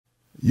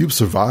You've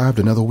survived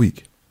another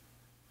week.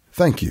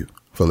 Thank you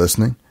for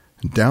listening,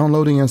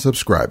 downloading, and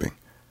subscribing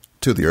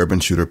to the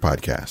Urban Shooter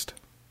Podcast.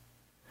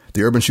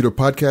 The Urban Shooter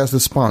Podcast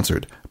is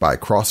sponsored by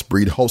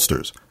Crossbreed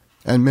Holsters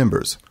and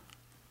members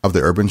of the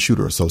Urban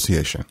Shooter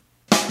Association.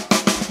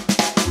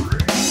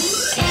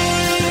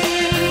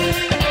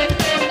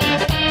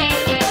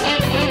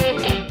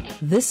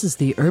 This is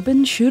the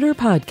Urban Shooter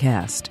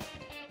Podcast,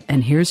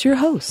 and here's your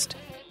host,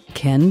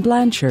 Ken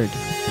Blanchard.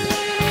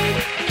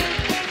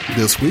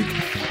 This week,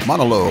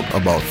 monologue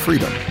about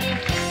freedom.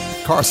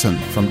 Carson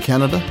from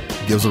Canada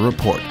gives a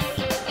report.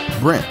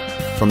 Brent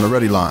from the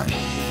Ready Line.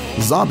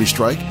 Zombie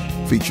Strike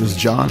features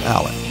John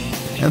Allen.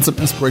 And some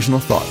inspirational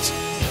thoughts.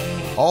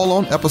 All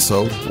on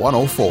episode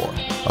 104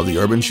 of the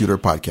Urban Shooter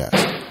Podcast.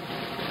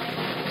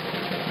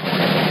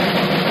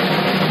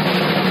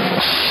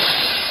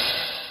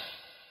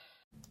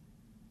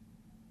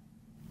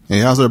 Hey,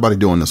 how's everybody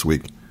doing this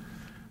week?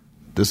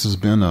 This has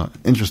been an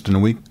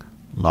interesting week.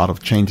 A lot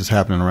of changes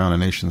happening around the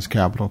nation's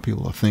capital.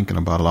 People are thinking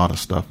about a lot of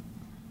stuff.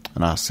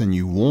 And I send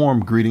you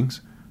warm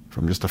greetings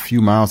from just a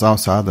few miles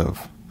outside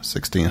of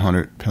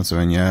 1600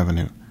 Pennsylvania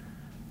Avenue.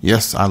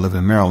 Yes, I live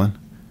in Maryland,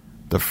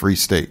 the free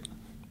state.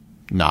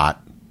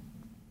 Not.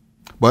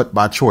 But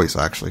by choice,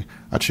 actually.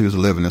 I choose to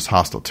live in this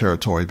hostile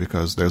territory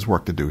because there's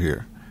work to do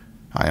here.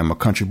 I am a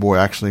country boy,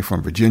 actually,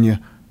 from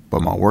Virginia,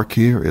 but my work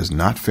here is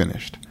not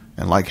finished.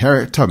 And like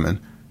Harriet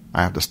Tubman,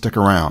 I have to stick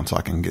around so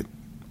I can get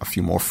a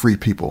few more free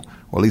people,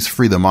 or at least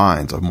free the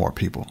minds of more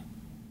people.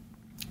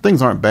 Things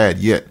aren't bad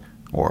yet,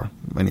 or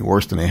any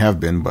worse than they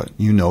have been, but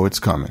you know it's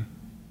coming.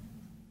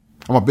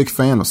 I'm a big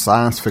fan of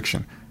science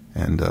fiction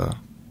and a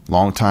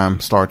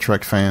longtime Star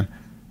Trek fan.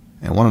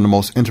 And one of the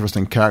most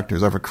interesting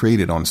characters ever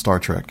created on Star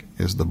Trek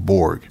is the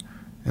Borg.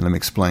 And let me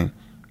explain.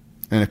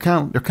 And they're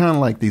kind of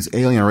like these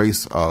alien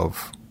race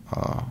of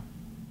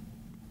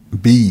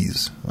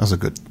bees. That's a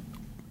good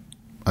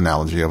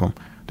analogy of them.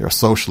 They're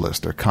socialists,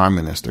 they're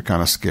communists, they're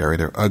kind of scary,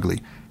 they're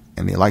ugly,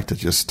 and they like to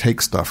just take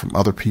stuff from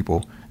other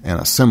people and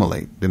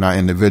assimilate. They're not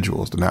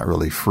individuals, they're not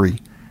really free,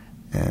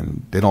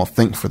 and they don't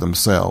think for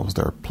themselves.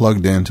 They're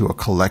plugged into a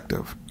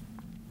collective,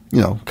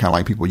 kind of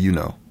like people you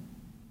know.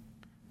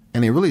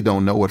 And they really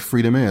don't know what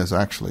freedom is,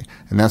 actually,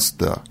 and that's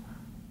the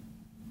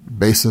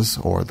basis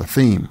or the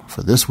theme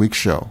for this week's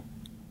show,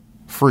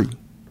 free.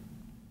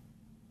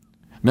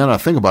 Now that I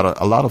think about it,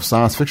 a lot of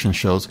science fiction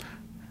shows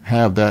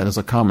have that as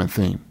a common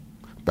theme.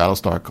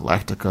 Battlestar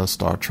Galactica,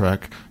 Star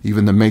Trek,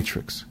 even The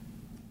Matrix.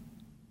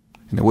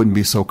 And it wouldn't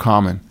be so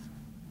common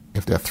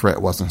if that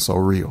threat wasn't so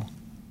real.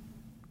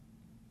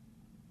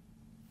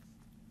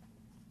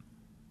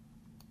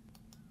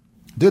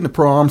 Didn't the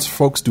pro-arms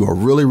folks do a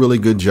really, really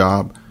good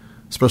job,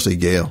 especially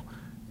Gale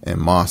and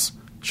Moss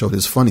showed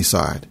his funny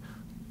side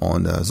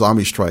on the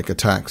Zombie Strike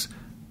attacks.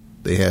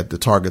 They had the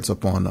targets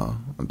up on, the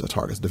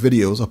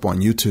videos up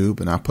on YouTube,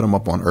 and I put them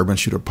up on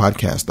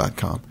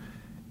urbanshooterpodcast.com.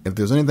 If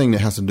there's anything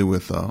that has to do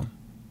with the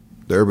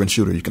Urban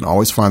Shooter, you can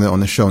always find it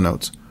on the show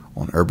notes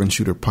on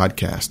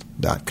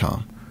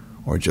urbanshooterpodcast.com,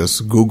 or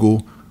just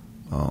Google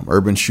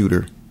Urban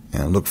Shooter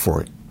and look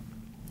for it.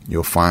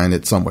 You'll find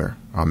it somewhere.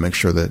 I'll make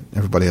sure that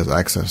everybody has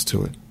access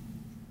to it.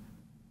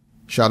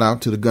 Shout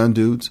out to the gun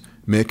dudes,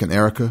 Mick and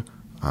Erica.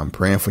 I'm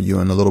praying for you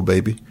and the little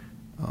baby.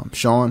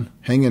 Sean,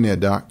 hang in there,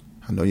 Doc.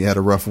 I know you had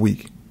a rough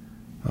week.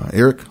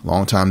 Eric,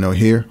 long time no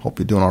hear. Hope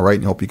you're doing all right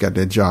and hope you got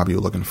that job you're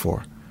looking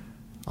for.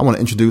 I want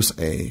to introduce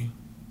a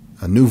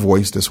new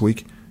voice this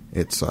week.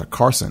 It's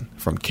Carson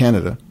from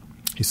Canada.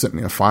 He sent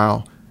me a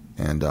file,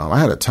 and I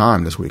had a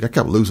time this week. I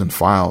kept losing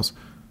files.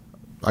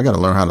 I got to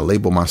learn how to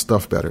label my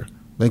stuff better.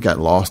 They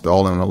got lost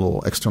all in the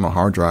little external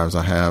hard drives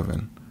I have,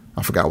 and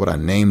I forgot what I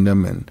named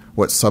them and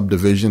what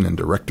subdivision and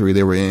directory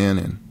they were in,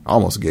 and I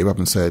almost gave up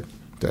and said,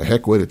 the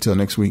heck with it till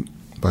next week.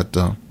 But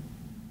I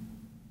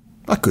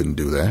couldn't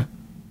do that.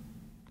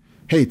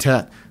 Hey,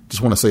 Tat,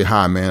 just want to say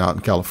hi, man, out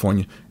in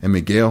California. And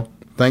Miguel,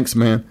 thanks,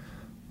 man,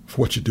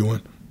 for what you're doing,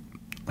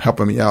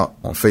 helping me out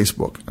on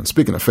Facebook. And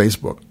speaking of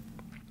Facebook,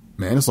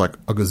 man, it's like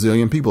a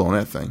gazillion people on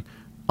that thing.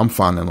 I'm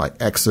finding like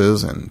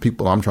exes and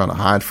people I'm trying to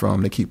hide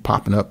from. They keep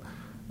popping up.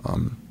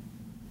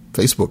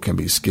 Facebook can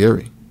be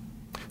scary.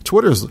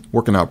 Twitter's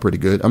working out pretty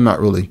good. I'm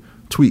not really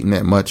tweeting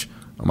that much.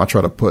 I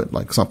try to put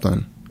like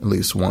something at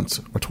least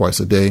once or twice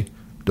a day.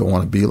 Don't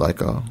want to be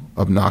like a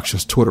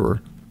obnoxious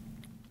Twitterer.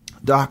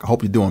 Doc, I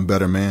hope you're doing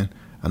better, man.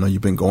 I know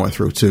you've been going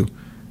through too.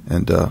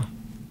 And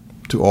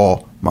to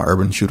all my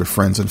Urban Shooter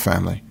friends and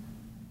family,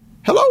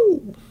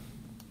 hello.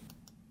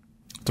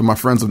 To my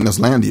friends of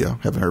Neslandia,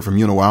 haven't heard from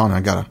you in a while, and I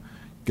got to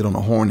get on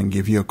the horn and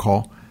give you a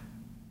call.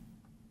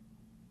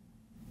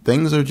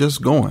 Things are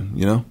just going,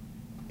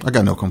 I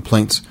got no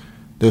complaints.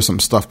 There's some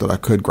stuff that I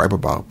could gripe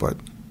about, but,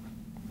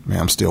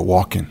 man, I'm still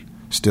walking,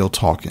 still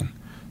talking,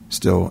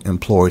 still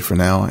employed for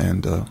now,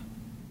 and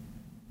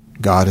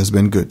God has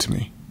been good to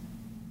me.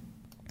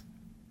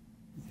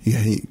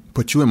 He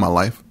put you in my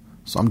life,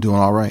 so I'm doing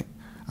all right.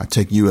 I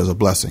take you as a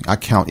blessing. I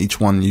count each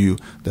one of you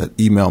that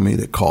email me,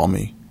 that call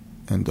me,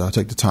 and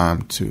take the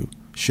time to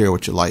share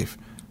with your life.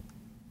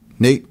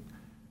 Nate,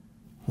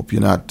 hope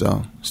you're not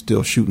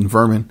still shooting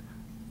vermin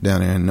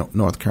down there in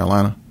North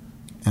Carolina.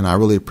 And I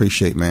really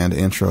appreciate, man, the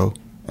intro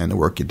and the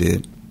work you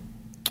did.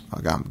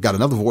 I got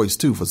another voice,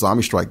 too, for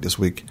Zombie Strike this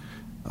week.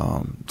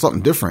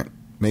 Something different.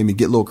 Made me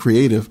get a little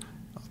creative.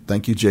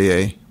 Thank you,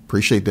 J.A.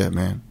 Appreciate that,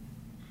 man.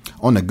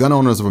 On the Gun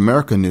Owners of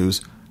America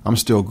news, I'm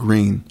still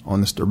green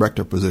on this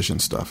director position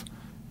stuff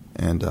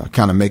and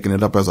kind of making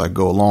it up as I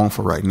go along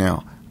for right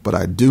now. But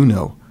I do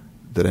know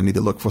that I need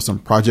to look for some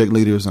project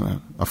leaders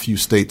in a few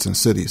states and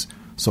cities.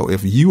 So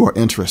if you are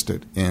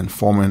interested in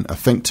forming a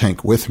think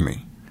tank with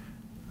me,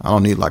 I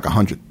don't need like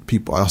 100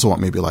 people. I also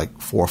want maybe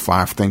like 4 or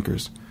 5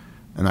 thinkers,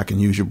 and I can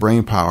use your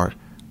brain power.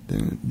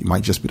 Then you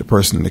might just be the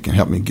person that can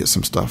help me get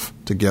some stuff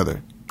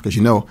together. Because,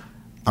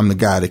 I'm the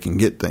guy that can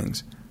get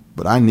things.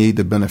 But I need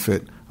the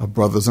benefit of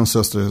brothers and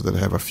sisters that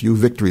have a few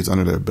victories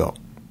under their belt.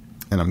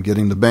 And I'm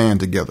getting the band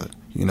together.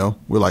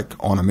 We're like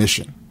on a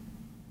mission.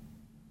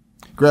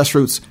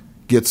 Grassroots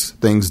gets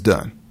things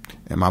done.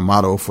 And my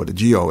motto for the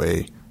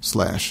GOA/GIA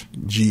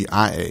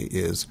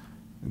is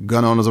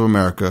Gun Owners of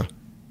America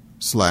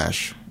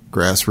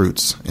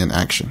 /Grassroots in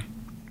Action.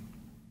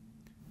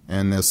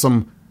 And there's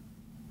someone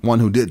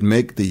who didn't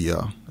make the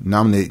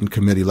nominating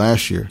committee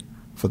last year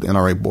for the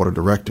NRA Board of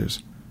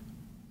Directors.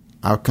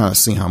 I've kind of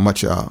seen how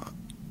much of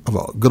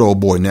a good old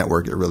boy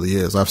network it really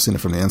is. I've seen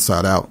it from the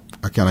inside out.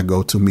 I kind of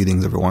go to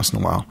meetings every once in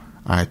a while.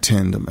 I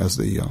attend them as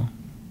the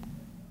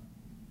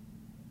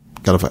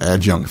kind of an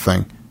adjunct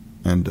thing.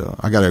 And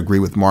I got to agree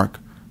with Mark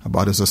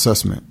about his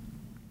assessment.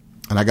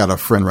 And I got a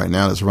friend right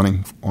now that's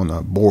running on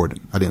a board.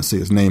 I didn't see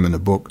his name in the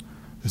book.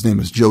 His name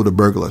is Joe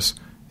DeBurgalis.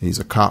 He's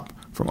a cop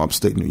from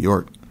upstate New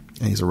York.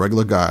 And he's a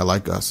regular guy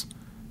like us.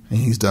 And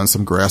he's done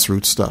some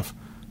grassroots stuff.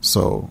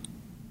 So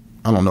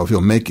I don't know if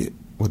he'll make it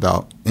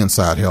without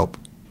inside help.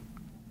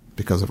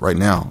 Because right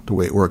now, the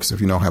way it works,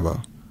 if you don't have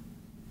a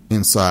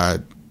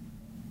inside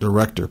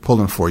director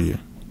pulling for you,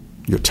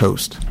 you're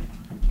toast.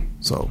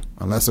 So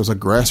unless there's a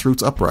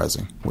grassroots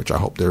uprising, which I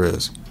hope there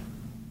is,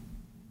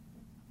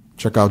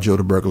 check out Joe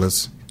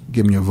DeBurgalis.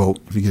 Give me a vote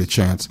if you get a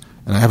chance.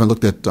 And I haven't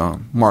looked at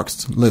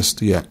Mark's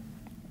list yet,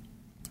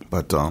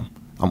 but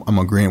I'm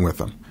agreeing with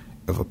him.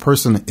 If a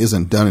person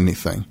isn't done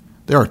anything,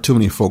 there are too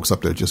many folks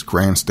up there just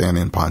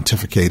grandstanding,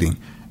 pontificating,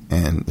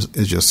 and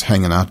is just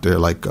hanging out there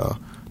like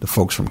the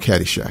folks from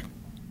Caddyshack.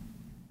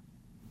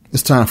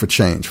 It's time for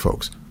change,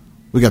 folks.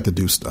 We got to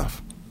do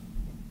stuff.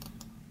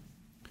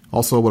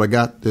 Also, what I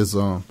got is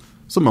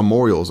some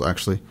memorials,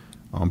 actually.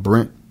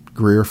 Brent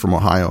Greer from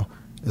Ohio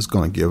is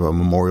going to give a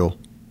memorial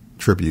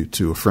tribute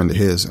to a friend of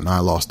his, and I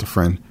lost a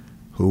friend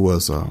who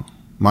was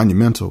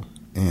monumental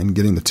in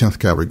getting the 10th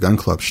Cavalry Gun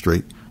Club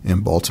straight in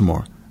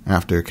Baltimore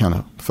after it kind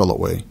of fell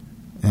away.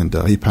 And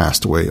he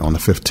passed away on the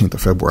 15th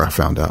of February, I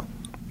found out.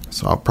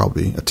 So I'll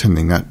probably be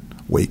attending that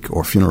wake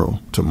or funeral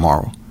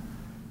tomorrow.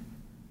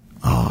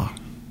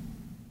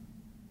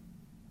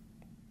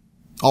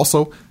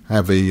 Also, I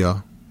have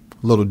a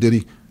little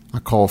ditty I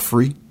call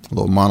free, a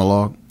little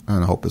monologue,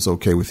 and I hope it's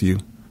okay with you.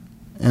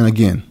 And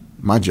again,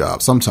 my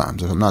job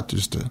sometimes, if I'm not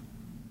just to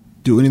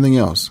do anything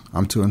else,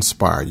 I'm to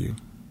inspire you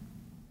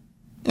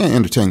and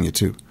entertain you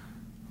too.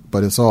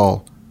 But it's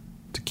all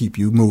to keep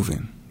you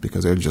moving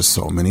because there are just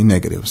so many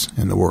negatives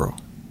in the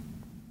world.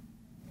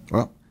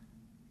 Well,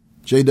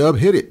 J-Dub,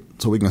 hit it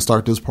so we can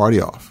start this party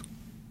off.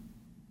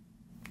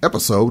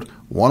 Episode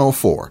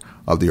 104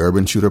 of the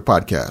Urban Shooter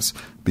Podcast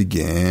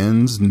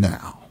begins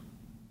now.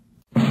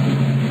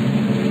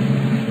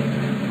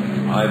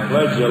 I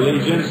pledge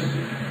allegiance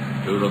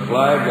to the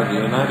flag of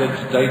the United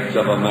States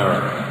of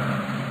America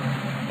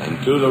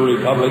and to the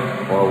republic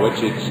for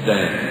which it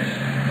stands,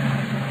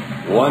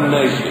 one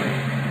nation,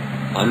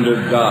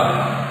 under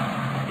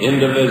God,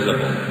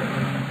 indivisible,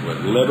 with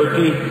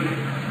liberty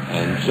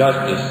and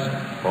justice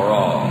for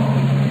all.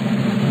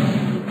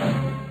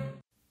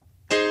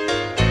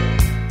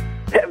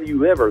 Have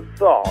you ever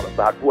thought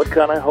about what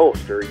kind of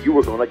holster you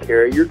were going to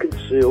carry your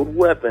concealed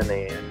weapon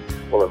in?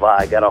 Well, have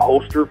I got a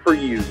holster for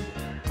you?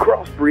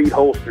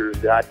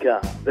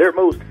 CrossbreedHolsters.com. They're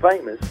most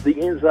famous, the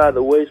inside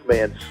the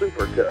waistband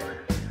Super Tuck.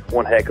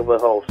 One heck of a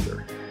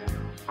holster.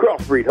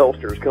 Crossbreed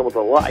holsters come with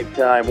a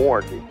lifetime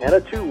warranty and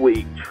a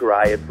 2-week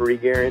try-it-free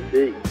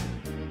guarantee.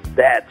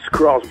 That's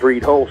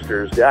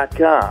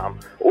CrossbreedHolsters.com,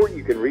 or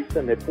you can reach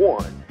them at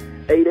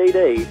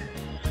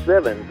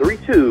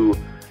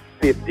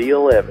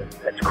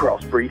 1-888-732-5011. That's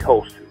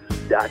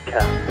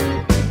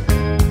CrossbreedHolsters.com.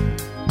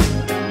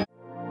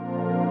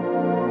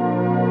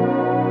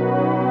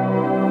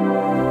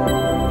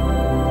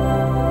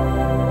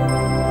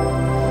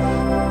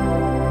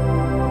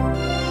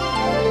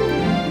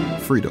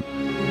 Freedom.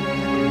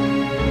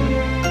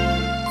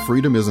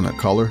 Freedom isn't a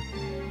color,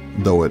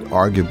 though it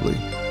arguably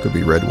could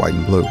be red, white,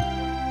 and blue.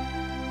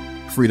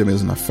 Freedom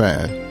isn't a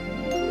fad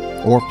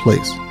or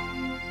place,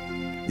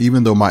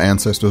 even though my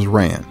ancestors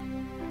ran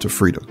to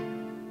freedom.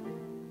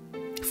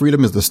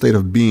 Freedom is the state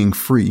of being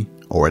free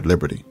or at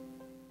liberty.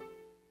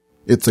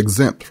 It's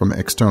exempt from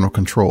external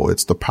control.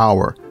 It's the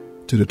power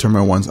to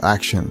determine one's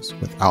actions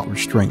without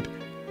restraint.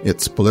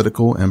 It's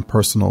political and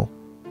personal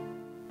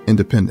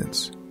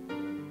independence.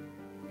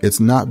 It's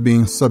not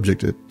being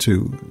subjected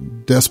to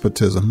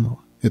despotism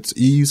its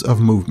ease of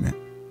movement.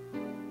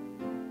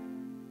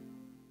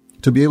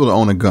 To be able to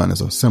own a gun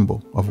is a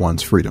symbol of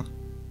one's freedom.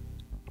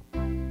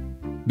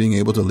 Being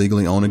able to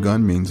legally own a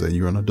gun means that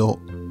you're an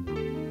adult.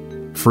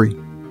 Free.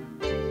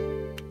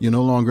 You're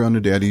no longer under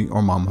daddy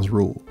or mama's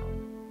rule.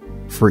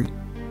 Free.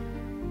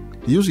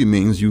 It usually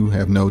means you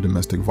have no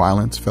domestic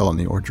violence,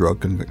 felony, or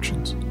drug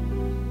convictions.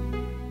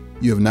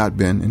 You have not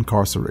been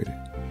incarcerated.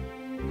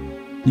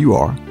 You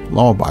are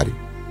law-abiding.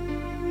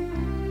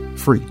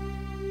 Free.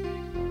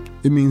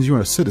 It means you're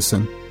a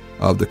citizen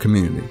of the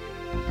community.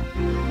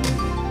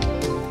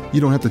 You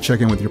don't have to check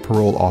in with your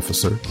parole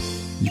officer.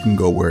 You can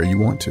go where you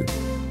want to.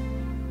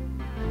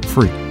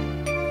 Free.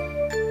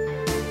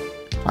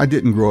 I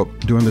didn't grow up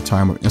during the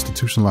time of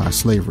institutionalized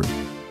slavery,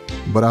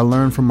 but I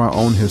learned from my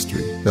own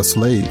history that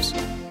slaves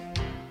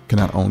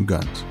cannot own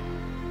guns.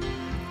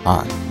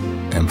 I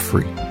am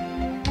free.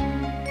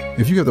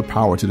 If you have the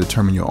power to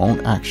determine your own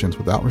actions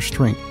without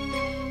restraint,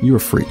 you are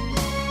free.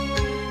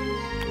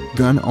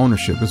 Gun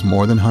ownership is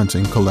more than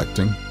hunting,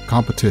 collecting,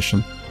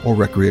 competition, or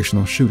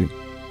recreational shooting.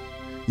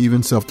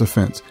 Even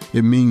self-defense,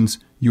 it means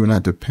you are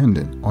not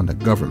dependent on the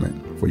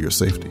government for your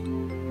safety.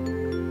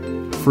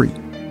 Free.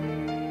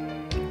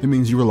 It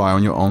means you rely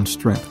on your own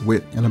strength,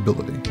 wit, and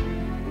ability.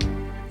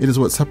 It is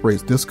what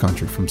separates this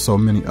country from so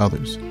many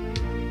others.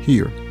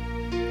 Here,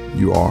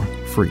 you are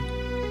free.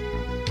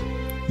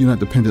 You're not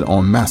dependent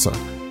on massa,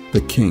 the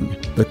king,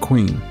 the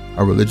queen,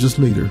 a religious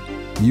leader.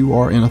 You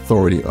are in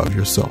authority of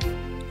yourself.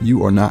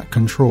 You are not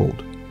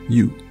controlled.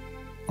 You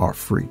are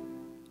free.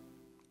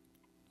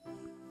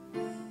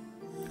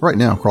 Right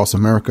now, across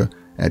America,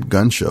 at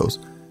gun shows,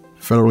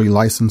 federally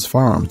licensed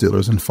firearms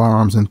dealers and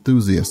firearms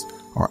enthusiasts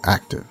are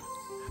active.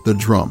 The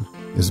drum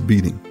is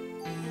beating.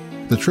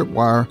 The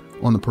tripwire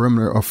on the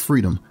perimeter of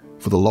freedom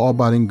for the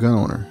law-abiding gun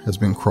owner has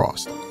been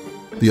crossed.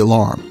 The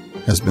alarm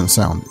has been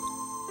sounded.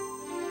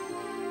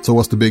 So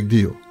what's the big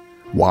deal?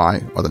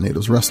 Why are the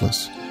natives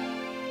restless?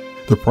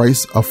 The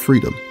price of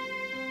freedom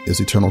is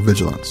eternal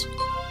vigilance.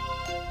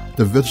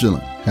 The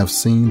vigilant have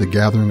seen the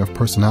gathering of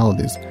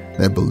personalities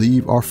that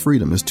believe our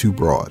freedom is too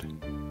broad.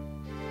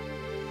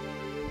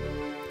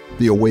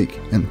 The awake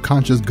and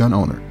conscious gun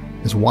owner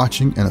is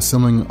watching an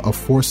assembling of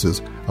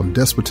forces of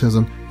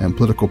despotism and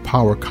political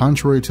power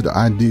contrary to the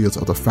ideas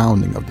of the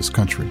founding of this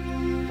country.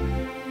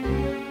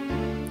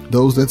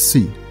 Those that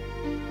see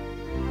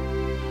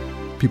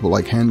people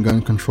like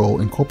Handgun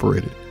Control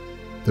Incorporated,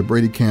 the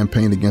Brady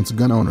Campaign against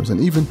gun owners, and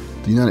even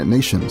the United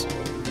Nations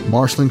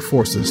marshaling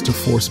forces to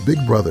force Big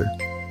Brother,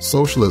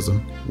 socialism,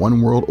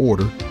 one world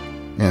order,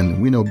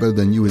 and we know better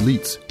than you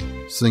elites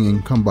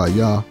singing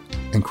Kumbaya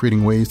and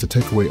creating ways to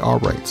take away our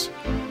rights.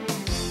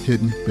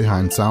 Hidden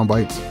behind sound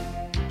bites,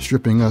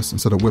 stripping us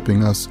instead of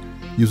whipping us,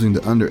 using the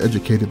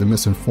undereducated, the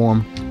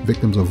misinformed,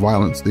 victims of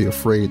violence, the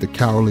afraid, the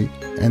cowardly,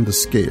 and the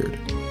scared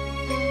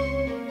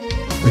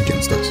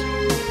against us.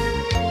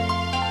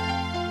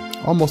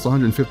 Almost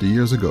 150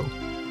 years ago,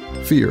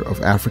 fear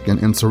of African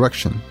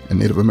insurrection and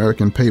Native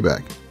American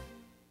payback.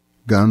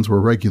 Guns were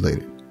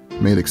regulated,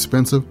 made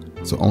expensive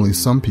so only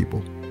some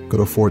people could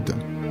afford them.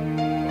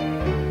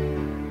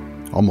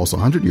 Almost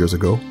 100 years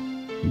ago,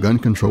 gun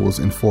control was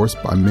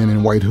enforced by men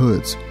in white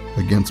hoods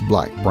against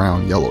black,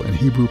 brown, yellow, and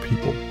Hebrew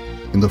people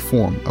in the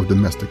form of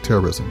domestic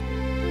terrorism.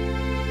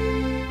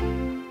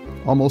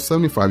 Almost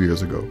 75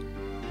 years ago,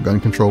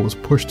 gun control was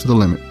pushed to the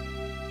limit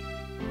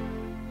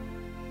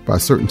by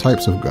certain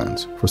types of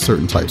guns for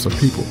certain types of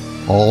people,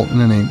 all in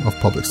the name of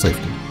public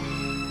safety.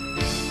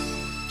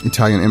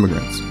 Italian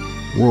immigrants,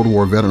 World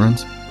War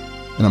veterans,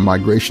 and a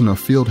migration of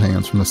field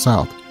hands from the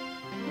South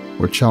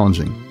were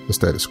challenging the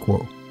status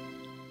quo.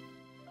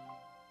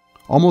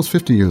 Almost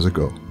 50 years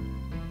ago,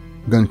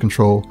 gun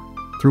control,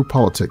 through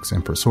politics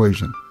and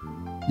persuasion,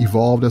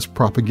 evolved as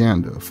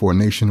propaganda for a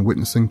nation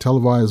witnessing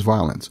televised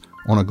violence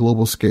on a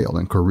global scale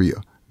in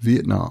Korea,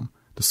 Vietnam,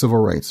 the civil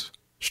rights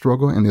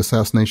struggle, and the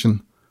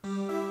assassination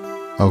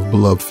of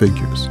beloved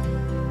figures.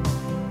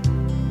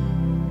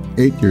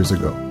 8 years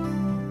ago,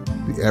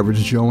 the average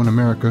Joe in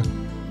America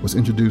was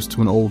introduced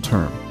to an old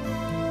term,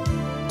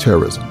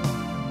 terrorism.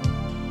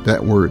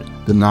 That word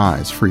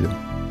denies freedom.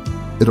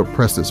 It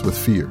oppresses with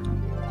fear.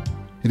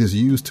 It is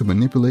used to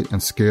manipulate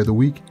and scare the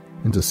weak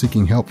into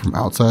seeking help from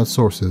outside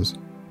sources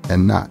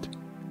and not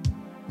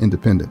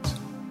independence.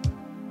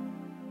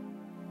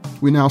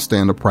 We now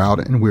stand a proud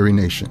and weary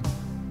nation,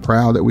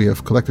 proud that we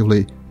have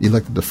collectively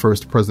elected the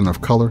first president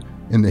of color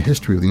in the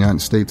history of the United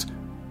States,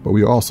 but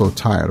we are also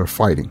tired of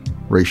fighting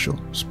racial,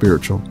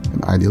 spiritual,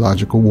 and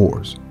ideological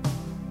wars.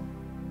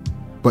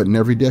 But in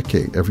every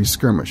decade, every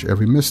skirmish,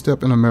 every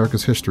misstep in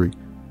America's history,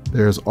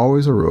 there has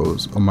always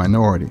arose a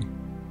minority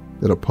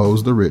that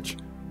opposed the rich,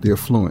 the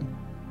affluent,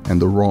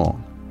 and the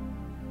wrong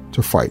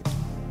to fight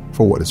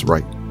for what is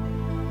right.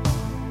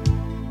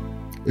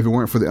 If it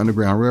weren't for the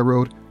Underground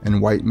Railroad and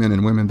white men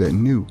and women that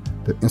knew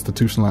that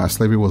institutionalized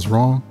slavery was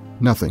wrong,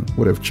 nothing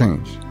would have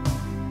changed.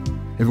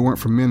 If it weren't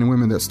for men and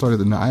women that started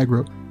the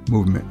Niagara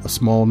movement, a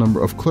small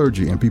number of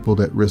clergy and people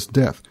that risked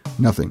death,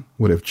 nothing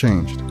would have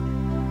changed.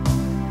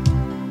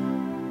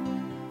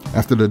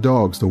 After the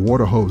dogs, the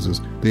water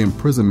hoses, the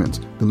imprisonments,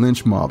 the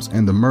lynch mobs,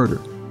 and the murder,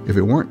 if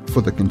it weren't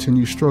for the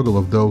continued struggle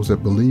of those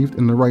that believed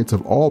in the rights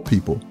of all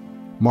people,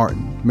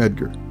 Martin,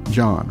 Medgar,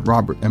 John,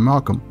 Robert, and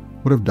Malcolm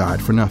would have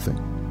died for nothing.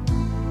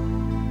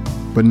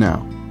 But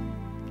now,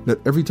 let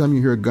every time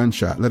you hear a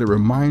gunshot, let it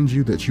remind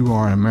you that you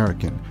are an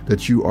American,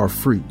 that you are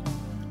free.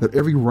 Let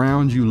every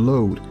round you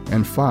load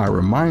and fire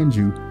remind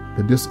you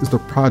that this is the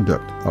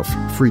product of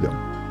freedom.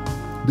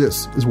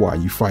 This is why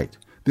you fight.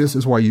 This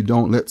is why you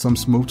don't let some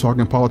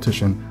smooth-talking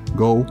politician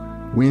go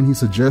when he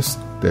suggests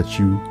that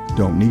you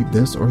don't need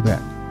this or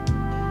that.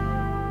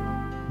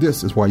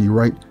 This is why you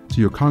write to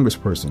your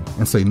congressperson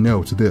and say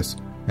no to this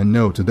and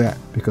no to that,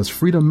 because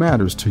freedom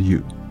matters to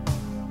you.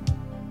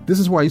 This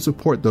is why you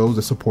support those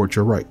that support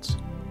your rights.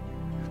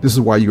 This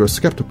is why you are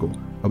skeptical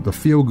of the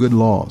feel-good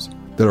laws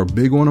that are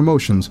big on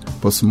emotions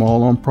but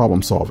small on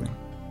problem solving.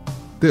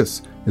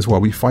 This is why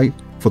we fight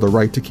for the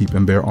right to keep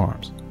and bear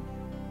arms.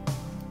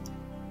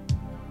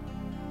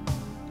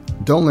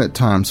 Don't let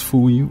times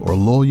fool you or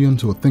lull you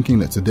into thinking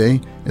that today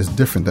is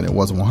different than it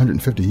was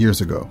 150 years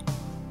ago.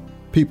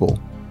 People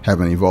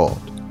haven't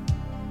evolved.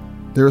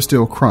 There is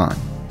still crime,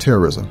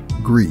 terrorism,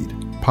 greed,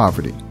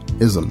 poverty,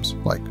 isms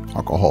like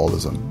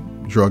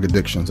alcoholism, drug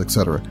addictions,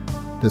 etc.,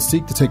 that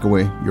seek to take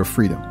away your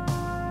freedom.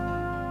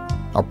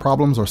 Our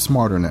problems are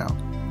smarter now,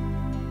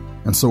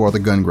 and so are the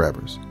gun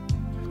grabbers.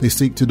 They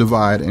seek to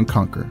divide and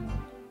conquer.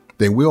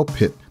 They will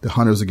pit the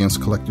hunters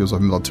against collectors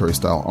of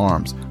military-style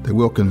arms. They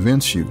will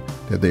convince you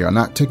that they are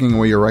not taking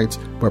away your rights,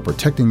 but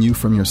protecting you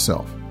from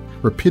yourself.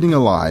 Repeating a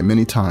lie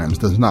many times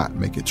does not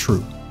make it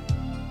true.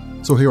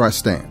 So here I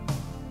stand,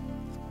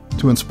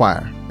 to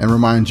inspire and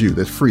remind you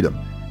that freedom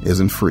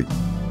isn't free.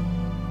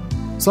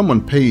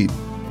 Someone paid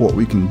for what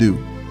we can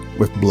do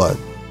with blood.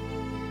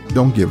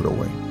 Don't give it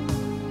away.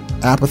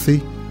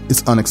 Apathy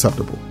is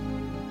unacceptable.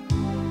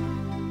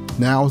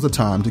 Now is the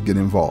time to get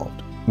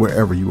involved,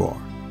 wherever you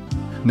are.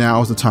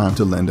 Now is the time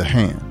to lend a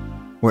hand,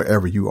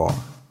 wherever you are.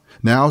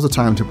 Now is the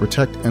time to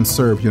protect and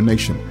serve your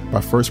nation by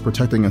first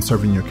protecting and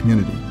serving your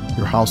community,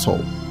 your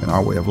household, and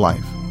our way of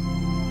life.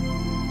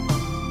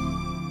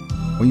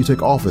 When you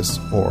take office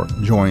or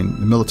join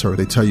the military,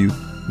 they tell you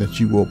that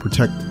you will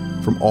protect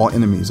from all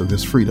enemies of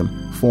this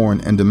freedom,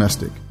 foreign and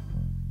domestic.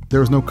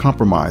 There is no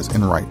compromise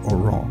in right or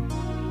wrong.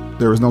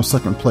 There is no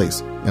second place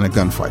in a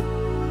gunfight.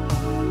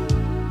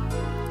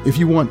 If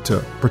you want to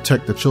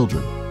protect the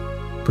children,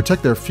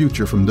 protect their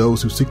future from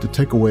those who seek to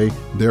take away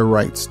their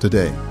rights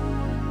today.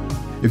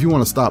 If you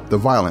want to stop the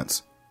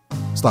violence,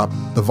 stop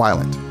the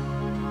violent.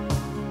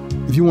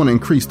 If you want to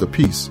increase the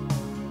peace,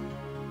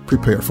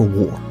 prepare for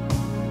war.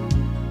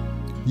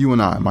 You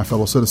and I, my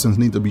fellow citizens,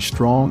 need to be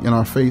strong in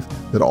our faith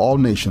that all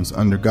nations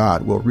under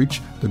God will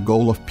reach the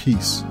goal of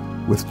peace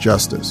with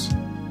justice.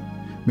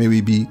 May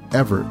we be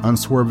ever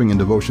unswerving in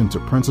devotion to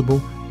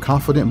principle,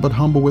 confident but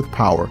humble with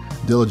power,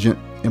 diligent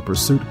in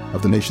pursuit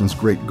of the nation's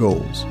great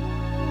goals.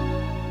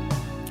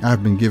 I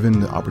have been given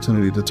the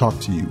opportunity to talk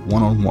to you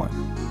one-on-one.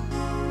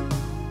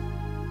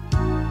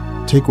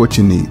 Take what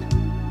you need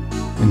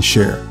and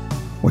share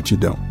what you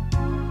don't.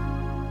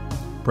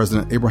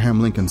 President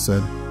Abraham Lincoln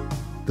said,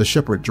 "The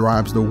shepherd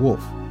drives the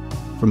wolf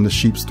from the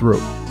sheep's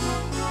throat,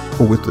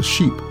 for with the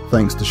sheep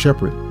thanks the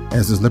shepherd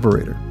as his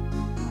liberator,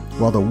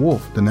 while the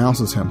wolf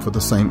denounces him for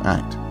the same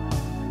act,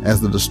 as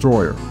the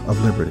destroyer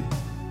of liberty."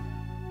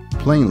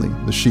 Plainly,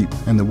 the sheep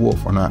and the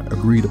wolf are not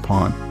agreed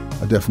upon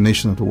a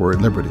definition of the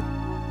word liberty,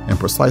 and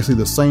precisely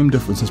the same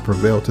differences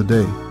prevail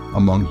today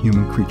among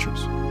human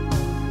creatures.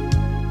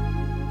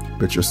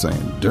 But you're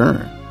saying,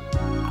 darn,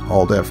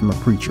 all that from a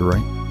preacher,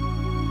 right?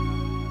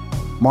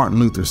 Martin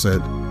Luther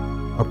said,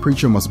 "A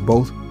preacher must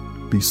both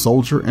be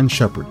soldier and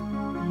shepherd.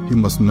 He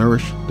must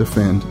nourish,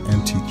 defend,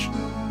 and teach.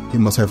 He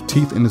must have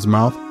teeth in his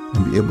mouth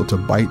and be able to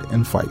bite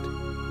and fight.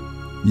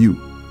 You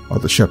are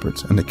the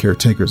shepherds and the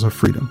caretakers of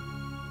freedom.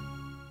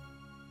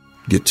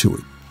 Get to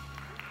it."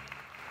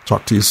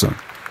 Talk to you soon.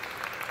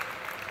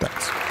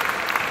 Thanks.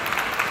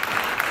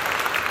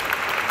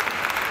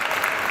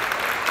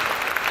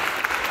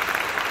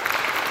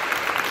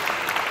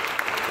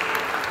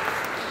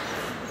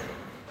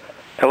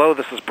 Hello,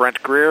 this is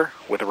Brent Greer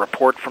with a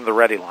report from the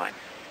Ready Line.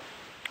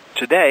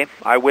 Today,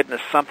 I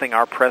witnessed something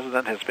our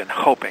president has been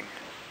hoping,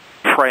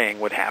 praying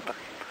would happen.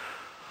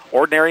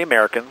 Ordinary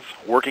Americans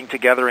working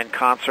together in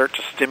concert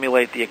to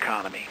stimulate the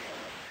economy,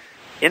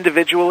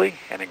 individually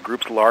and in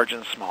groups large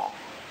and small,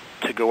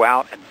 to go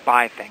out and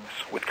buy things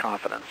with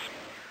confidence,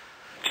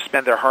 to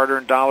spend their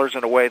hard-earned dollars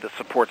in a way that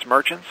supports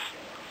merchants,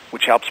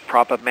 which helps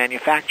prop up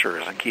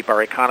manufacturers and keep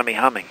our economy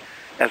humming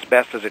as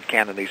best as it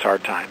can in these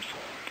hard times.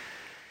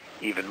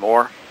 Even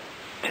more,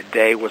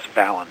 today was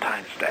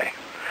Valentine's Day,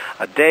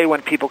 a day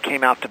when people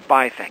came out to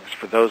buy things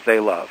for those they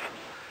love,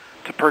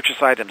 to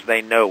purchase items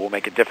they know will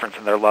make a difference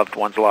in their loved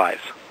ones'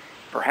 lives,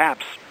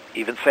 perhaps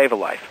even save a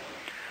life.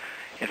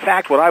 In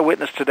fact, what I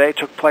witnessed today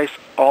took place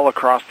all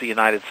across the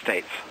United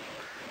States.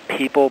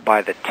 People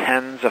by the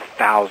tens of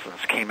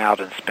thousands came out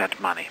and spent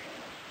money,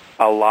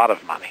 a lot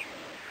of money,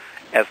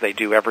 as they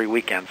do every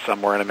weekend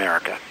somewhere in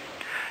America.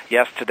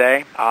 Yes,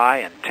 today, I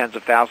and tens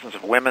of thousands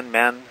of women,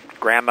 men,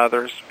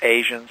 grandmothers,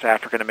 Asians,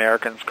 African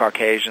Americans,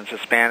 Caucasians,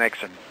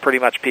 Hispanics, and pretty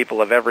much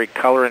people of every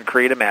color and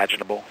creed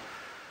imaginable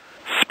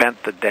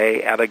spent the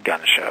day at a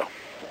gun show.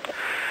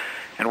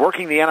 And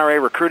working the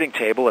NRA recruiting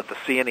table at the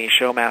C&E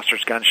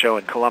Showmasters Gun Show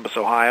in Columbus,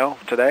 Ohio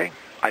today,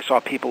 I saw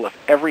people of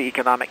every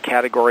economic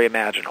category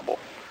imaginable.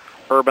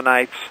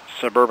 Urbanites,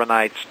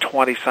 suburbanites,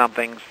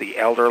 20-somethings, the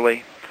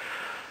elderly.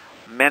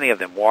 Many of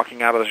them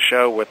walking out of the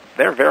show with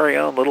their very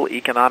own little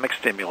economic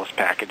stimulus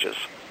packages.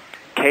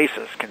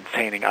 Cases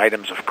containing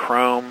items of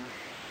chrome,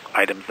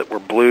 items that were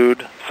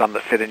blued, some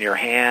that fit in your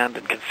hand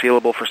and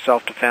concealable for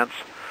self-defense.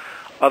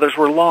 Others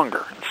were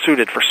longer and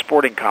suited for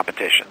sporting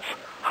competitions,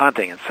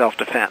 hunting, and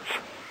self-defense.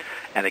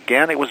 And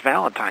again, it was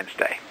Valentine's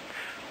Day.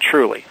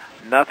 Truly,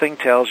 nothing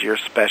tells your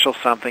special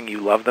something you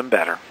love them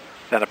better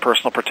than a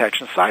personal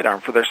protection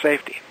sidearm for their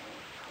safety.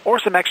 Or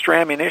some extra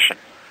ammunition,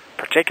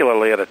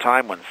 particularly at a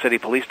time when city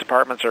police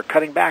departments are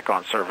cutting back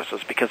on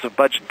services because of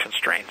budget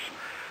constraints,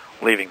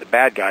 leaving the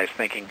bad guys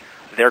thinking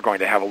they're going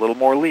to have a little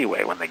more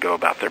leeway when they go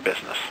about their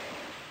business.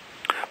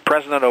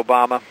 President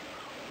Obama,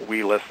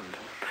 we listened.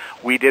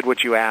 We did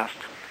what you asked.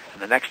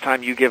 And the next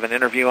time you give an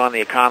interview on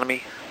the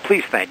economy,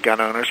 please thank gun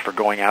owners for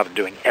going out and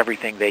doing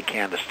everything they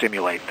can to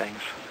stimulate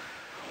things.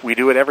 We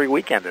do it every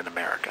weekend in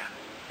America.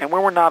 And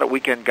when we're not at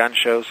weekend gun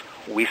shows,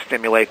 we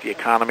stimulate the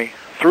economy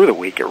through the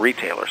week at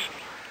retailers.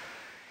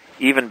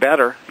 Even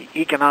better, the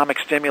economic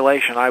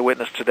stimulation I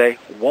witnessed today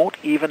won't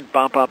even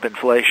bump up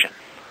inflation,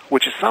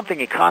 which is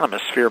something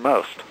economists fear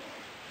most.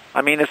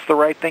 I mean, it's the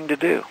right thing to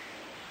do.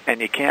 And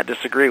you can't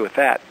disagree with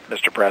that,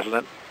 Mr.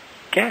 President,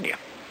 can you?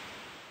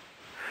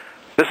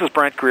 This is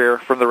Brent Greer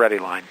from the Ready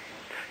Line.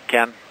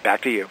 Ken,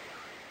 back to you.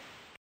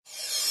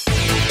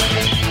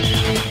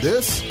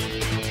 This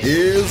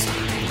is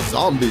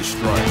Zombie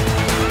Strike.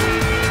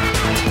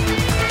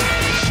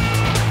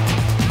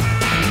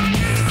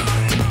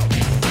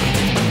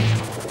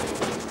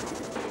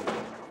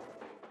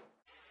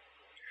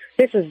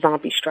 This is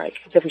Zombie Strike,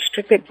 the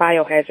restricted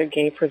biohazard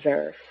game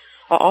preserve.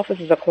 Our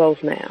offices are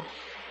closed now.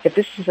 If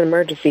this is an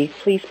emergency,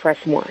 please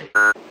press 1.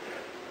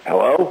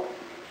 Hello?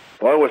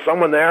 Hello, is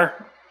someone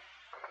there?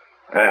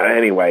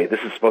 Anyway, this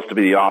is supposed to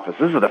be the office.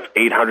 This is the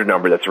 800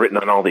 number that's written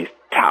on all these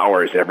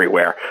towers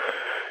everywhere.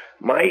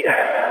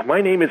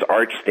 My name is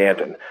Arch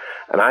Stanton,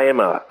 and I'm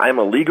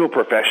a legal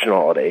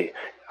professional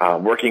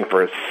at working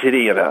for a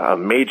city in a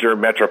major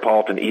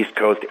metropolitan East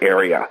Coast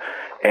area.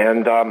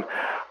 And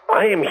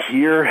I am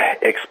here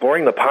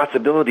exploring the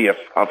possibility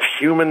of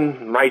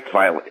human rights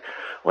violation.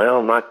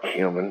 Well, not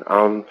human.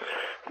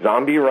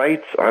 Zombie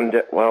rights?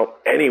 Well,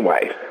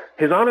 anyway.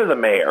 His Honor the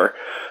Mayor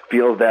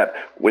feels that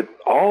with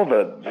all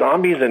the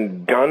zombies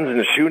and guns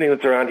and shooting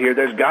that's around here,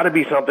 there's got to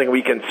be something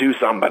we can sue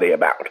somebody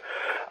about.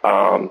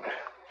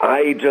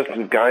 I just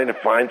am going to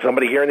find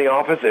somebody here in the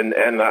office, and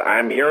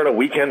I'm here on a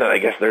weekend, and I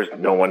guess there's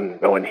no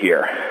one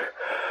here.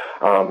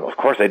 Of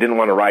course, I didn't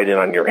want to ride in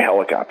on your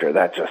helicopter.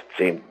 That just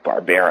seemed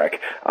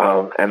barbaric.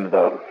 And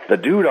the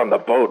dude on the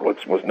boat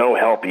was no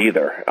help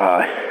either.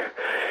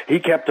 He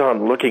kept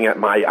on looking at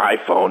my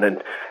iPhone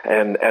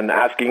and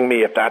asking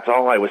me if that's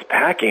all I was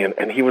packing,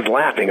 and he was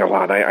laughing a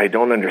lot. I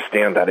don't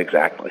understand that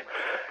exactly.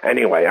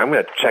 Anyway, I'm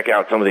going to check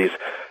out some of these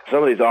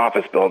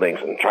office buildings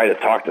and try to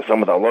talk to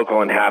some of the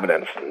local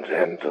inhabitants,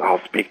 and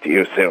I'll speak to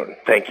you soon.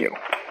 Thank you.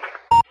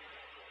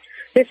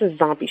 This is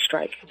Zombie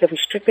Strike, the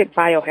restricted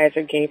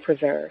biohazard game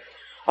preserve.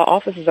 Our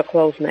offices are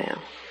closed now.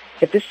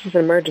 If this is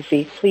an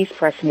emergency, please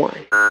press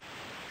 1.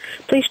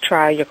 Please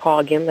try your call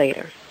again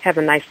later. Have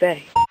a nice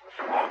day.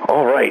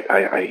 All right.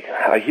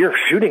 I hear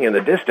shooting in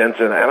the distance,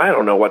 and I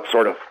don't know what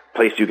sort of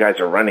place you guys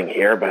are running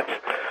here, but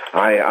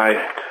I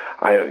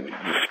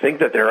think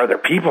that there are other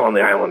people on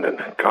the island, and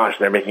gosh,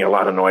 they're making a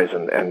lot of noise,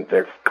 and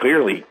they're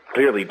clearly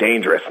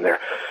dangerous, and they're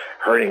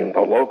hurting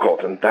the locals,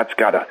 and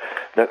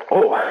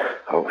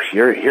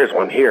here's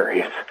one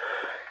here.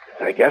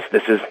 I guess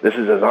this is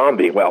a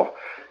zombie. Well,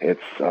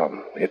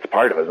 it's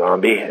part of a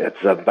zombie.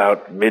 It's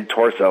about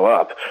mid-torso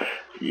up.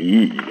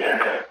 You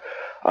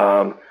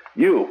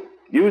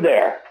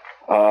there.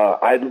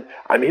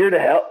 I'm here to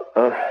help.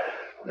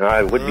 No,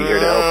 I would be here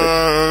to help,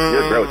 but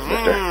you're gross,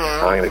 mister.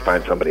 I'm going to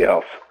find somebody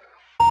else.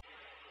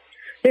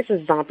 This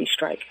is Zombie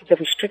Strike, the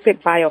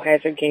restricted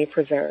biohazard game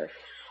preserve.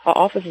 Our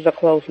offices are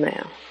closed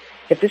now.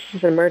 If this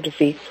is an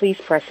emergency, please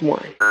press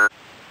 1.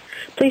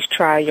 Please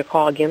try your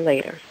call again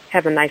later.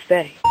 Have a nice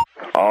day.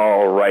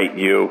 All right,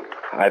 you.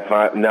 I've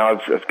got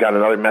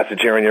another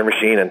message here on your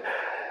machine, and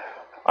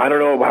I don't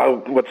know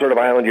what sort of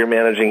island you're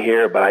managing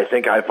here, but I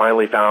think I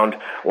finally found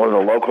one of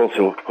the locals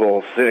who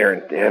will sit here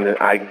and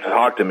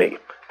talk to me.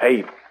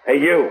 Hey,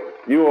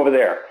 you over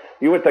there.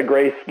 You with the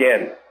gray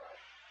skin.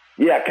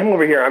 Yeah, come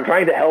over here. I'm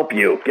trying to help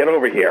you. Get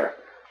over here.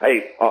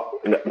 Hey,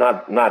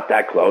 not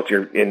that close.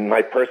 You're in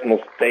my personal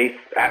space.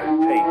 Hey,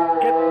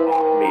 get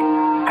off me.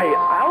 Hey,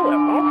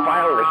 I'll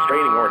file a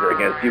restraining order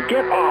against you.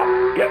 Get off.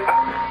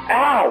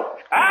 Ow!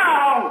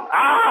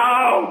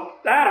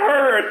 That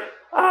hurts.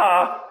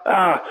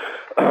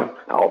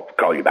 I'll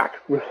call you back.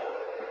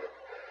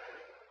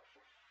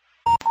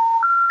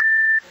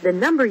 The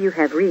number you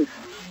have reached,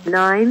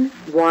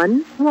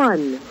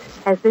 911.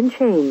 has been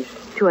changed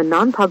to a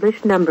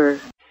non-published number.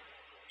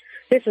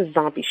 This is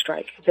Zombie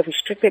Strike, the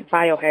restricted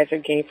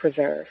biohazard game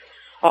preserve.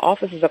 Our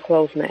offices are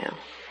closed now.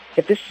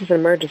 If this is an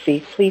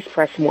emergency, please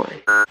press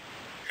 1.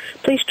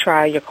 Please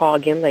try your call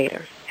again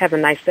later. Have a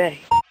nice day.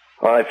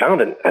 Well, I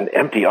found an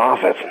empty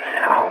office.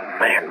 Oh,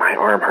 man, my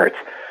arm hurts.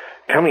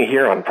 Coming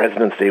here on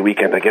President's Day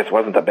weekend, I guess,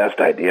 wasn't the best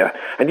idea.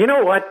 And you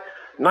know what?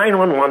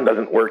 911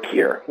 doesn't work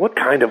here. What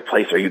kind of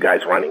place are you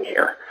guys running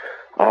here?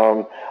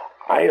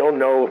 I don't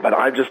know, but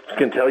I just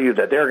can tell you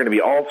that there are going to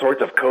be all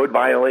sorts of code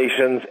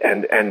violations,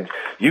 and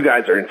you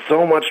guys are in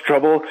so much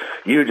trouble,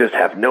 you just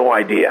have no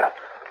idea.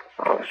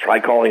 Try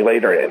calling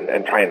later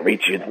and try and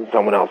reach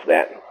someone else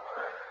then.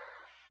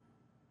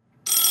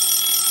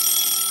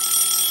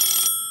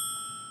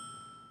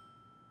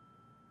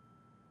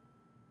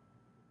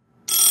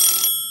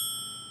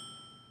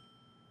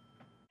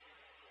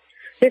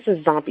 This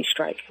is Zombie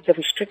Strike, the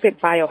restricted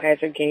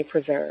biohazard game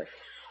preserve.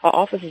 Our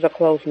offices are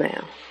closed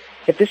now.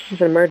 If this is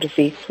an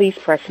emergency, please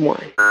press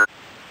 1.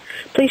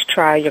 Please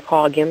try your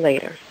call again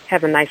later.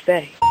 Have a nice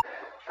day.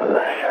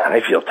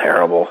 I feel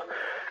terrible.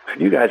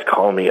 Could you guys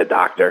call me a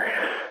doctor?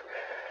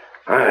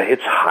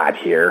 It's hot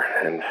here,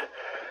 and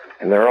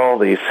there are all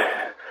these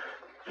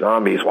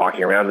zombies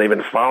walking around. They've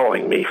been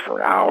following me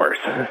for hours.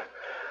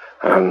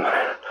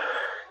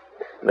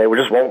 They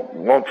just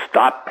won't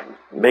stop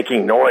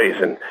making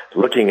noise and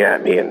looking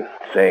at me and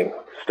saying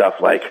stuff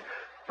like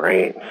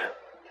brains.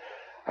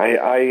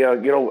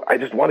 I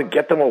just want to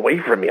get them away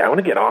from me. I want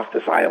to get off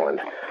this island.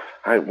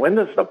 When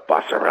does the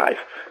bus arrive?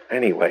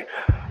 Anyway,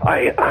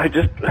 I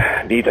just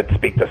need to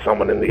speak to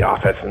someone in the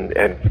office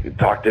and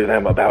talk to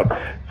them about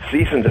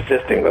cease and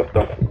desisting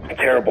the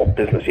terrible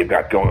business you've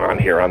got going on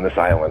here on this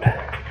island.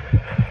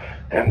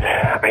 And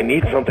I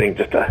need something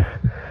just to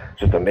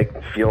make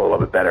me feel a little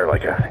bit better,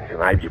 like an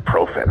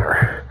ibuprofen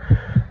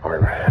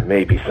or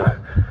maybe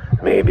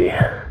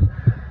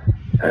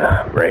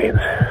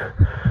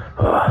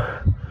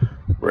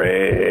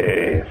brains.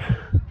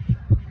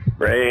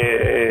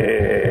 Brains.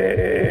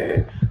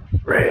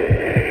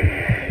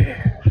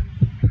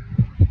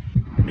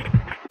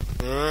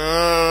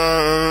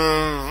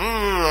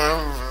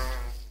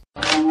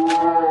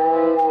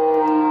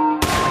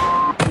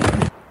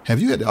 Have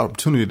you had the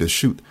opportunity to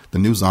shoot the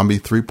new Zombie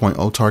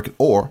 3.0 target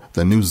or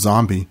the new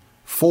Zombie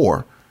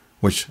 4,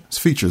 which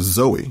features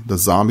Zoe, the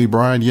zombie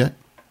bride, yet?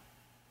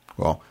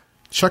 Well,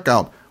 check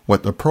out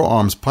what the Pro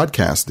Arms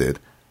podcast did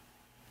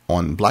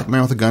on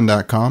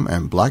blackmanwithagun.com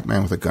and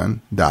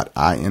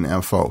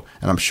blackmanwithagun.info.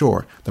 And I'm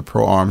sure the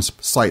Pro Arms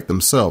site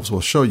themselves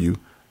will show you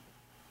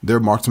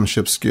their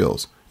marksmanship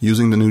skills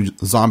using the new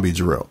zombie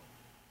drill.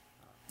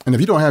 And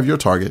if you don't have your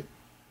target,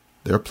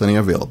 there are plenty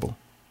available.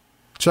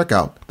 Check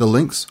out the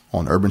links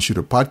on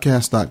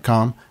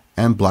urbanshooterpodcast.com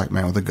and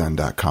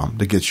blackmanwithagun.com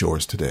to get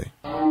yours today.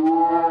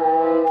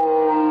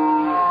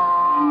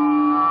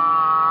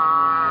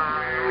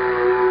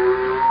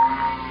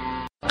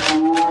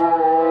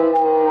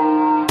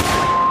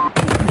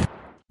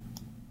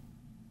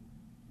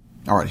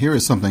 All right, here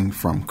is something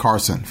from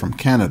Carson from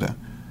Canada.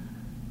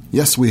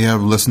 Yes, we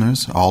have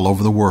listeners all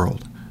over the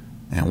world,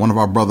 and one of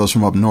our brothers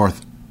from up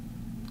north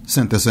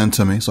sent this in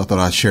to me, so I thought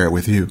I'd share it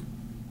with you.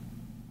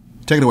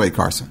 Take it away,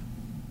 Carson.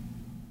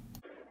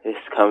 This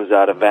comes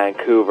out of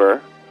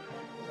Vancouver.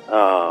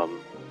 A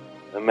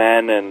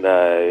man and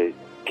I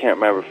can't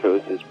remember if it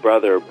was his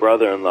brother or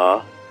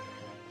brother-in-law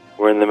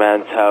were in the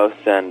man's house,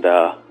 and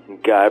a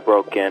guy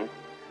broke in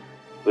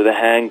with a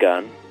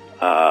handgun,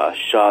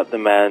 shot the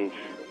man's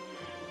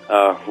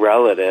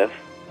relative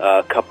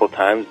a couple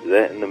times with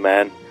it, and the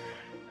man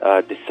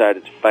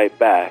decided to fight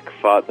back,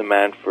 fought the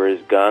man for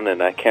his gun,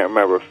 and I can't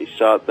remember if he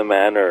shot the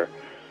man or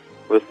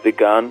with the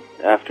gun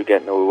after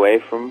getting away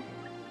from him.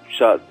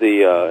 Shot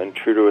the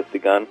intruder with the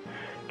gun.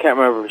 Can't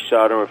remember if he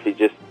shot him or if he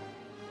just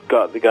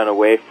got the gun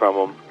away from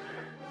him,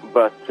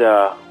 but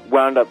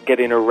wound up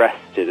getting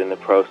arrested in the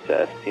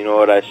process. You know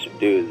what I should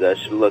do is I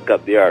should look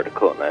up the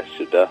article, and I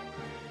should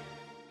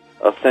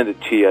I'll send it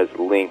to you as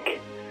a link.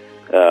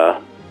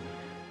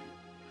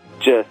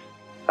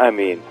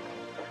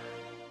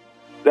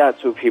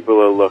 That's what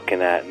people are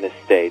looking at in the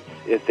States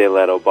if they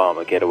let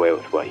Obama get away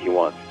with what he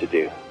wants to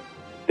do.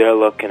 They're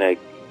looking at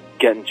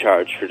getting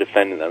charged for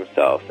defending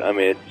themselves. I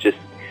mean,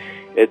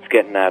 it's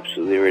getting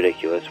absolutely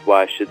ridiculous.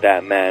 Why should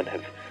that man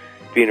have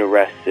been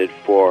arrested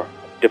for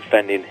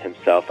defending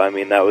himself? I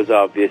mean, that was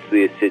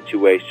obviously a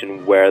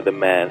situation where the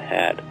man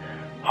had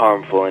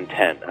harmful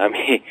intent. I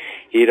mean,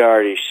 he'd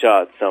already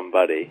shot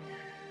somebody.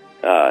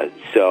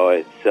 So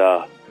it's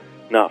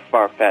not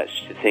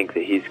far-fetched to think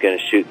that he's going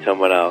to shoot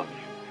someone else.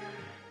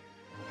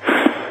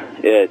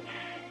 It's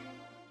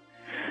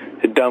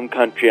a dumb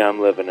country I'm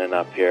living in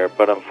up here,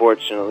 but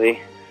unfortunately,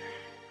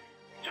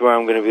 it's where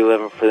I'm going to be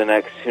living for the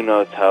next who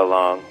knows how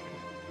long.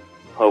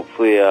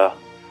 Hopefully I'll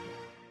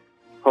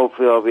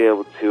be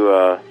able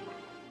to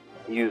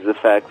use the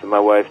fact that my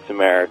wife's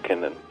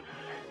American and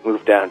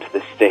move down to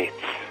the States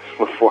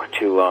before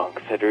too long,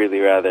 because I'd really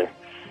rather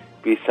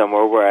be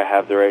somewhere where I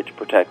have the right to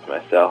protect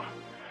myself.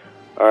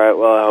 All right,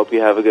 well, I hope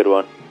you have a good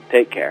one.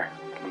 Take care.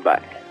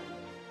 Bye.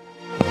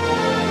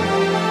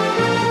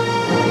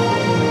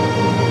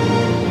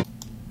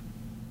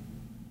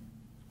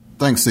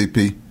 Thanks,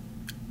 CP.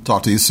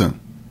 Talk to you soon.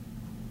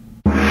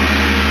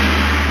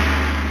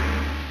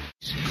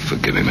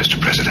 Forgive me, Mr.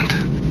 President,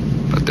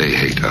 but they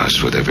hate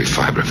us with every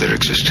fiber of their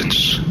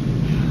existence.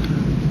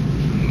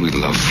 We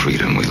love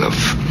freedom. We love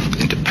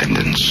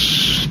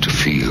independence, to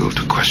feel,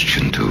 to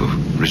question, to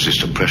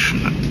resist oppression.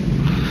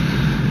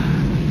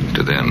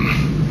 To them,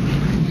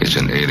 it's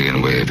an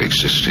alien way of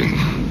existing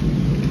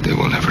they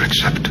will never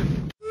accept.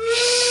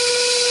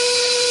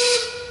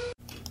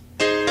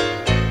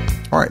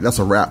 All right, that's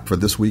a wrap for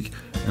this week,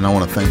 and I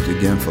want to thank you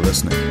again for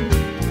listening.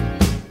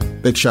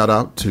 Big shout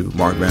out to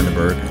Mark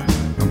Vandenberg.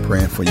 I'm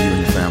praying for you and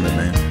your family,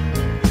 man.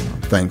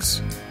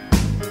 Thanks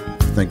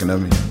for thinking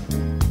of me.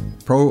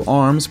 Pro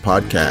Arms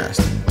Podcast.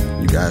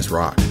 You guys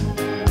rock.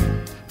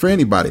 For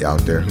anybody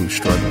out there who's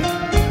struggling,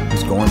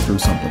 who's going through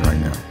something right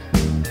now,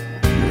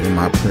 you're in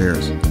my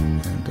prayers,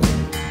 and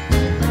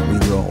we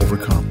will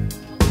overcome.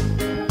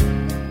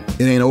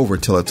 It ain't over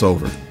till it's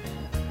over.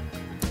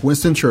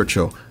 Winston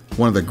Churchill,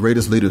 one of the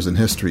greatest leaders in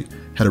history,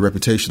 had a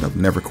reputation of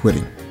never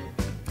quitting.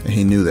 And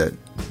he knew that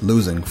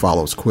losing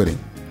follows quitting.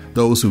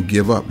 Those who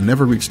give up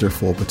never reach their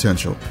full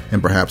potential,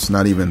 and perhaps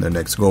not even their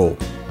next goal.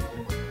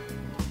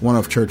 One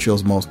of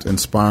Churchill's most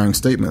inspiring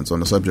statements on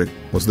the subject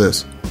was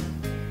this: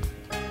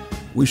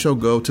 "We shall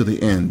go to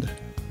the end.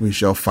 We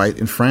shall fight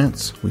in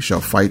France. We shall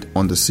fight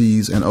on the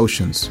seas and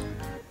oceans.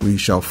 We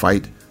shall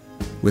fight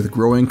with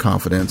growing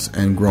confidence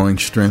and growing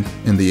strength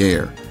in the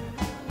air.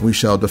 We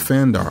shall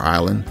defend our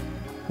island,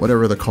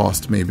 whatever the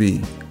cost may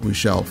be. We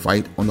shall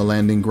fight on the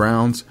landing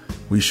grounds.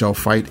 We shall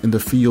fight in the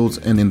fields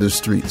and in the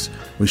streets.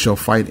 We shall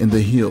fight in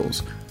the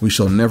hills. We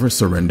shall never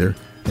surrender.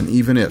 And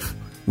even if,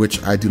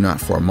 which I do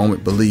not for a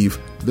moment believe,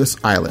 this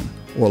island,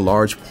 or a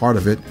large part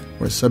of it,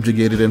 were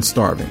subjugated and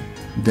starving,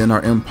 then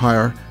our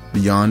empire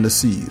beyond the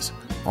seas,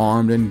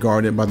 armed and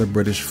guarded by the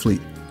British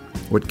fleet,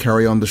 would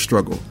carry on the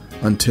struggle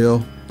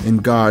until, in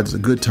God's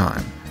good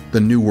time,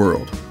 the new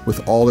world,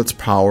 with all its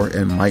power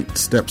and might,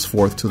 steps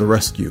forth to the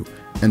rescue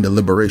and the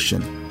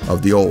liberation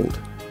of the old.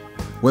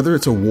 Whether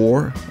it's a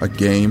war, a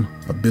game,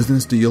 a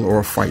business deal, or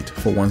a fight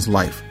for one's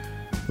life,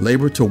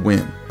 labor to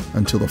win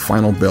until the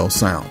final bell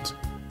sounds.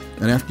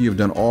 And after you've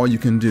done all you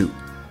can do,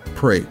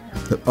 pray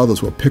that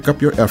others will pick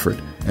up your effort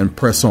and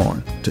press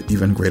on to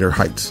even greater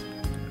heights."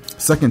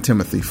 2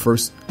 Timothy,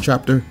 1st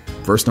chapter,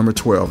 verse number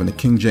 12 in the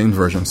King James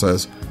Version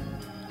says,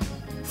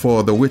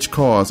 "For the which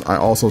cause I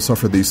also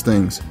suffer these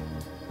things.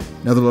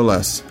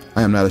 Nevertheless,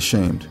 I am not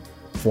ashamed,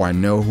 for I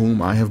know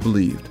whom I have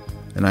believed,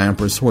 and I am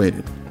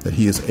persuaded that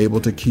he is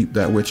able to keep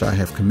that which I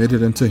have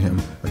committed unto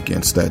him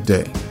against that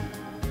day."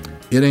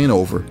 It ain't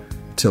over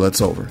till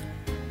it's over.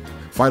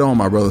 Fight on,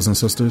 my brothers and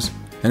sisters.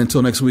 And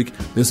until next week,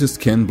 this is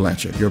Ken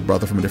Blanchard, your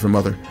brother from a different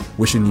mother,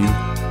 wishing you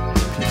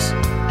peace.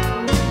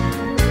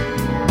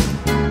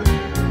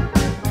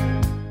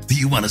 Do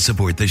you want to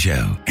support the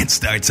show and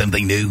start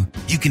something new?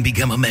 You can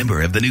become a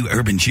member of the new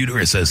Urban Shooter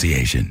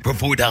Association for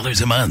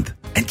 $4 a month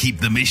and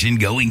keep the mission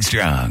going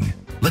strong.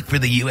 Look for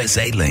the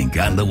USA link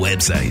on the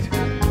website.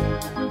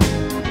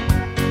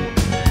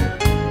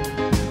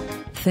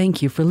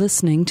 Thank you for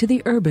listening to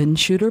the Urban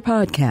Shooter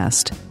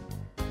Podcast.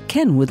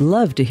 Ken would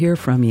love to hear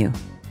from you.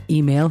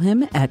 Email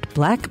him at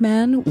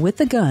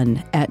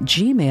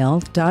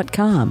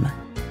blackmanwithagun@gmail.com.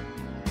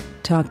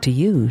 Talk to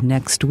you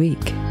next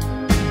week.